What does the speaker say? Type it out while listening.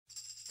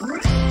Hi,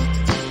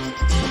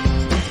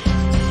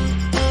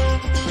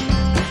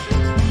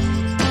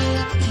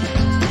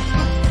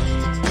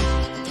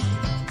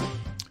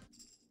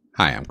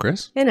 I'm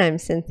Chris. And I'm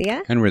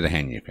Cynthia. And we're the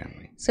Hanya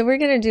family. So we're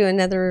going to do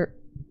another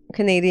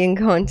Canadian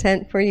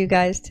content for you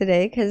guys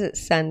today because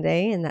it's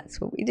Sunday and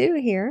that's what we do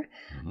here.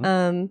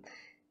 Mm-hmm.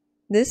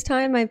 This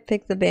time I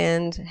picked the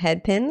band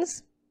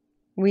Headpins.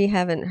 We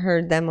haven't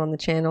heard them on the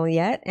channel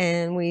yet,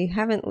 and we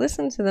haven't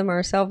listened to them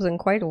ourselves in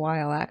quite a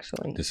while,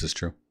 actually. This is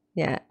true.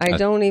 Yeah, I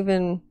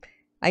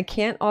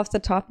can't off the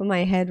top of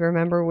my head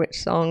remember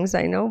which songs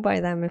I know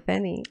by them, if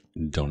any.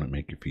 Don't It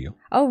Make You Feel?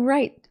 Oh,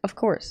 right, of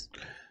course.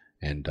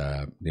 And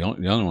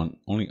the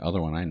only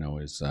other one I know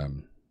is...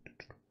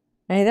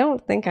 I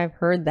don't think I've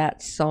heard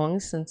that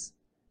song since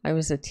I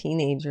was a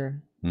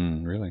teenager.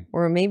 Really?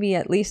 Or maybe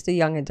at least a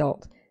young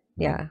adult.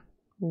 Yeah.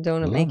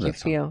 Don't It Make You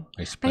Feel?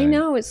 I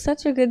know, it's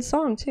such a good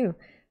song too.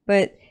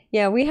 But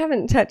yeah, we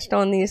haven't touched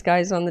on these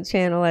guys on the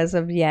channel as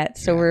of yet,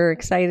 so we're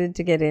excited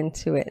to get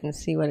into it and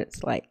see what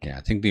it's like. Yeah,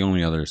 I think the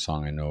only other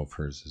song I know of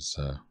hers is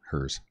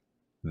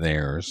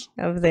theirs.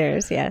 Of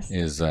theirs, yes.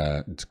 Is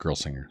it's a girl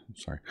singer.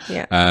 Sorry.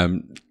 Yeah.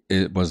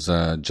 It was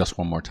Just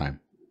One More Time.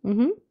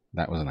 Mm-hmm.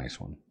 That was a nice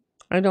one.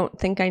 I don't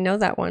think I know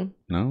that one.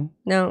 No?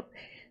 No.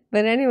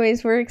 But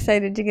anyways, we're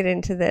excited to get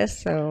into this,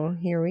 so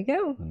here we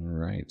go. All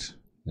right.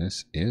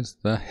 This is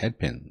the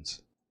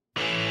Headpins.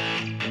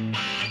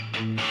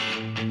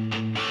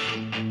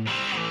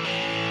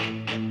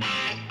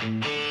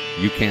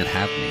 You Can't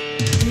Have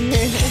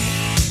Me.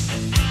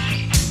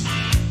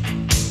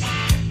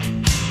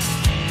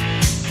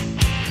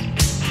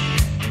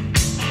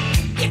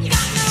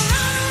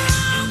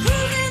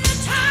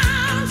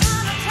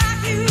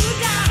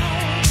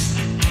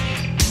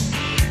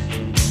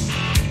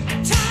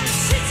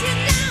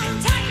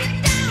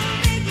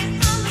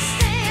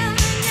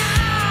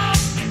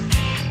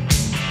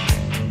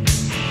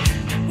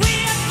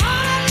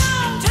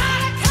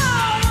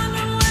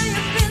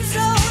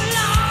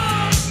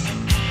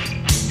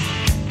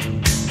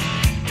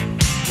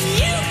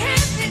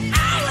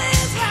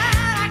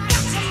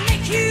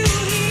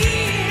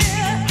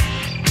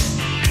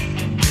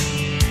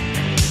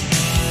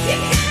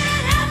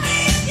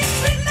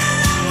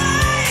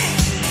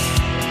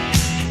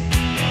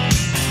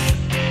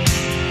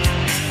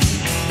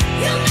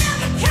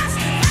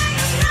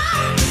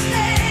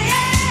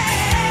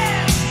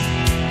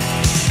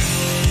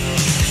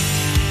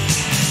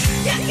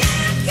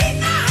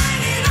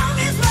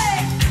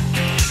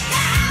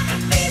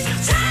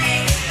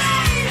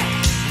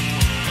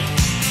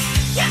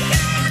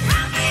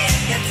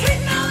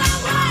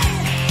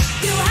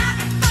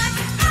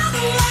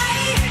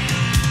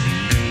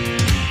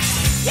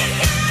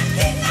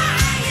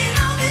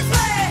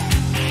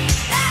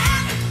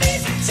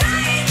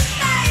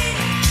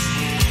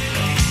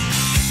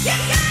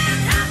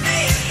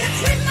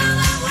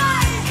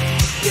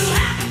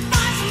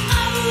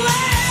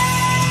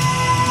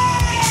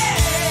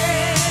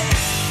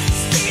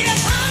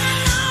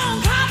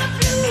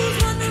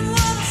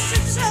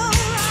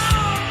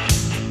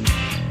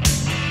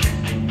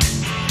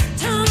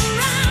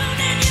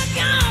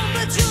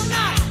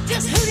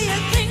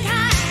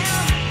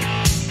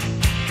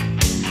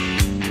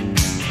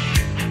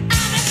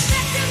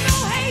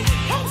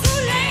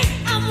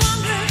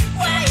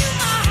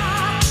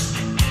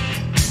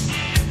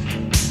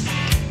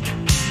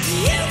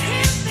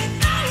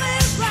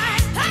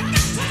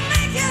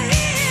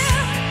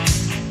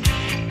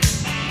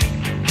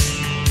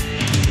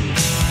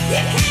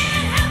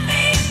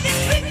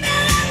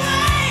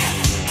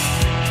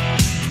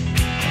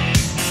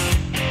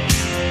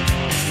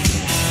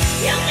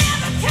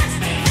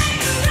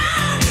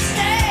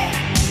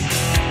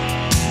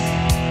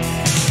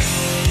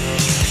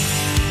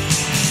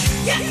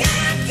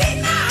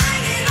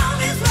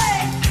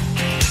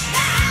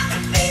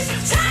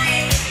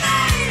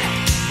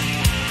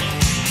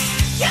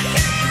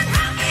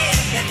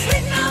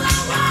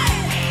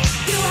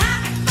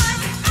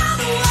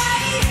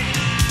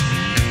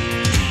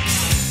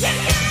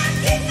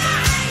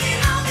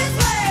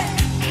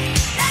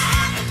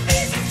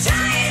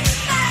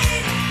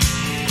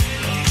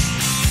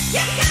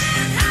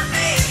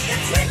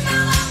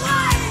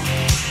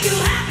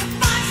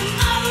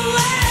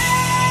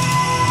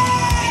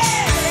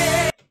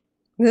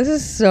 This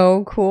is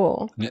so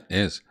cool. It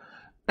is.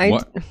 Wow.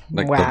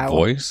 The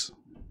voice?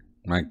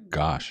 My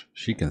gosh,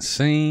 she can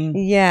sing.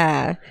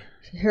 Yeah.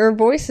 Her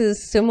voice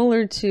is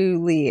similar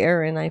to Lee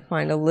Aaron, I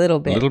find, a little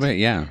bit. A little bit,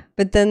 yeah.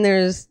 But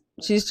then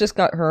she's just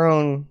got her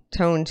own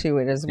tone to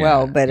it as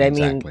well. But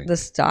exactly. I mean, the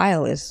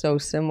style is so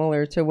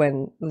similar to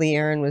when Lee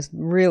Aaron was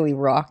really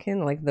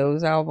rocking, like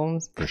those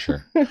albums. For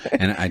sure.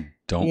 And I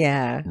don't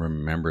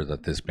remember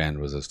that this band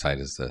was as tight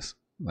as this.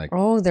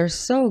 Oh, they're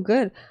so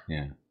good.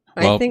 Yeah.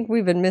 Well, I think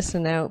we've been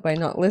missing out by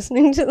not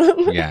listening to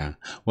them. Yeah.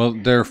 Well,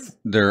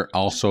 they're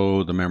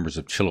also the members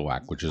of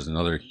Chilliwack, which is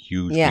another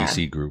huge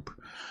BC group.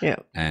 Yeah.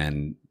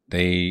 And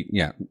they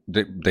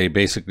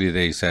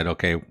basically said,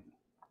 okay,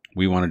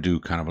 we want to do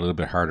kind of a little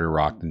bit harder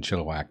rock than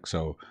Chilliwack.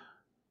 So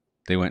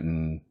they went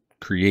and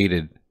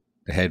created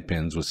the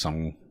Headpins with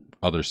some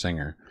other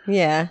singer.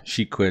 Yeah.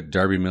 She quit.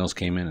 Darby Mills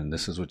came in, and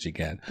this is what you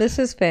get. This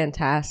is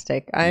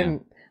fantastic.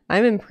 I'm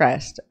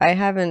impressed. I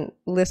haven't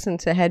listened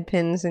to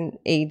Headpins in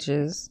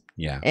ages.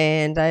 Yeah.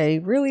 And I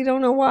really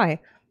don't know why.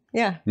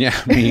 Yeah. Yeah,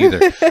 me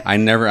either. I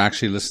never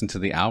actually listened to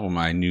the album.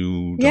 I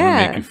knew Don't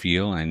Make You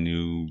Feel. I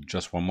knew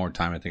Just One More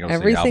Time. I think I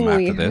was the album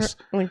after this.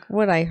 Like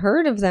what I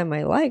heard of them,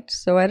 I liked.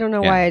 So I don't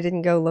know why I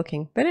didn't go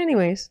looking. But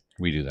anyways.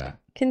 We do that.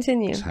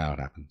 Continue. That's how it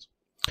happens.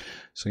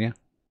 So yeah.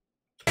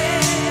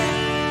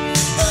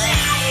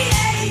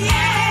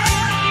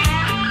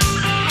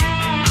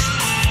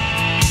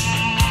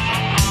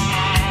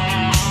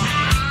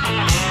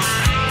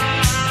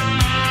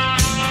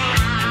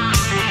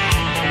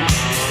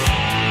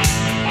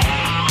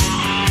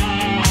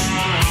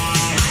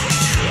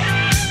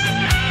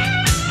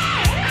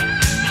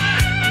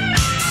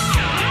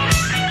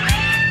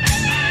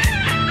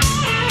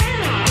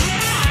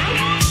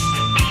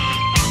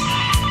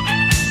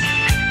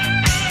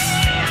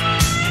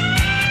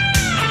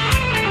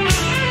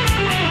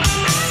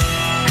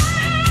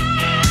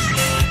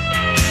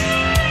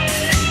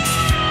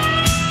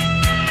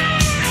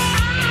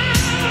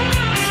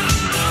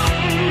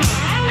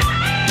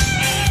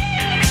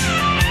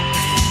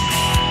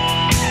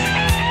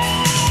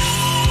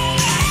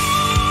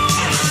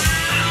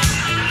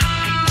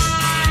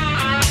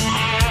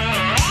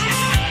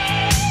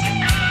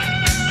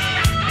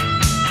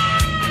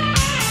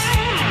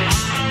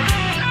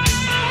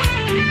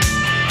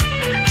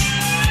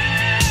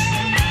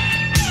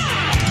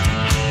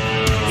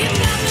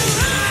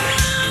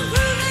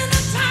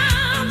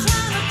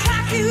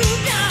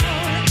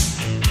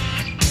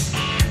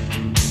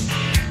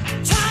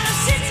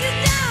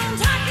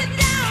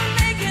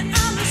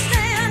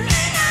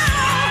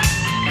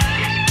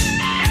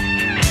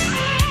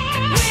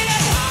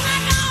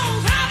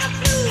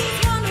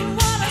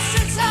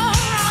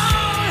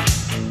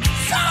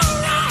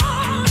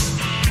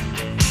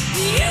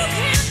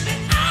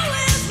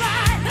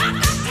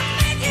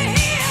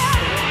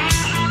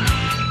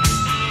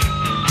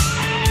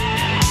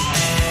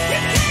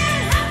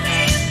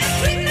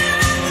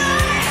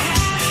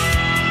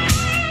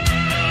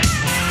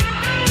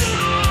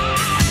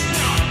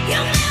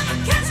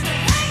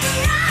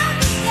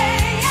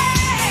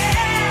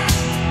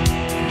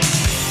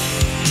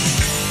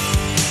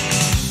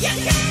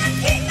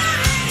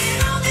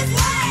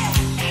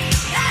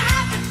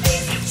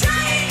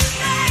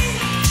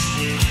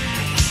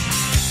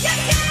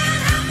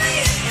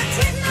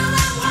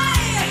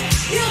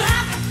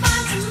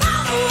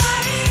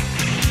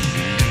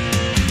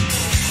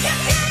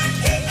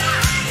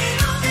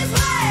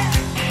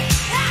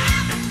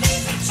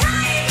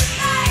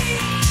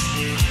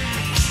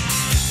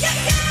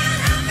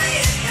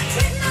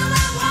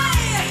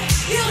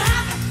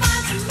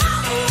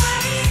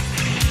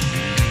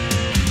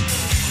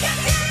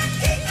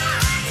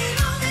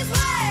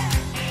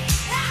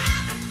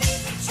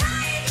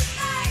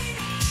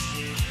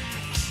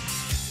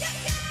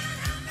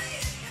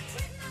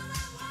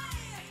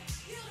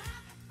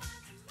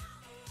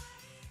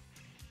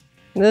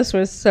 This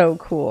was so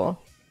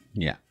cool.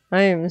 Yeah.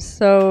 I am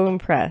so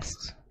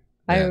impressed.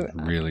 Yeah,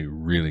 really,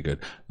 really good.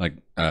 Like,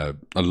 I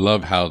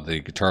love how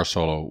the guitar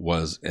solo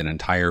was an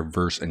entire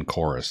verse and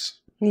chorus.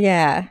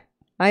 Yeah.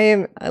 I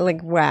am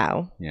like,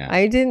 wow. Yeah.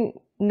 I didn't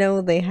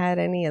know they had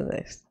any of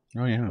this.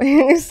 Oh,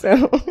 yeah.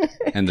 So.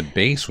 And the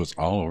bass was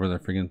all over the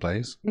friggin'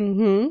 place.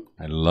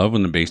 Mm-hmm. I love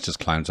when the bass just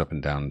climbs up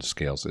and down the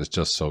scales. It's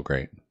just so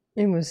great.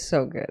 It was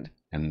so good.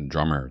 And the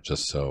drummer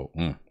just so,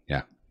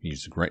 yeah.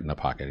 He's right in the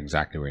pocket,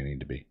 exactly where he needed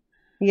to be.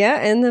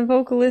 Yeah, and the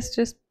vocalist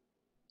just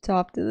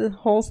topped the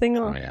whole thing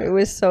off. Oh, yeah. It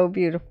was so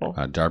beautiful.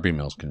 Darby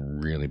Mills can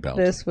really belt.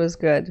 This was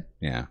good.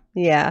 Yeah.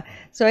 Yeah.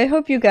 So I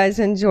hope you guys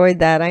enjoyed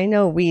that. I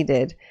know we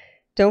did.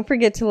 Don't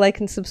forget to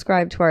like and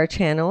subscribe to our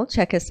channel.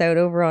 Check us out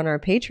over on our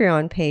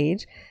Patreon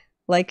page.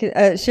 Like,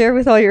 share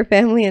with all your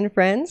family and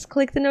friends.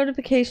 Click the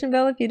notification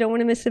bell if you don't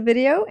want to miss a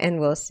video. And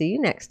we'll see you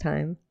next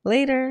time.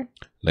 Later.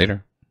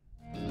 Later.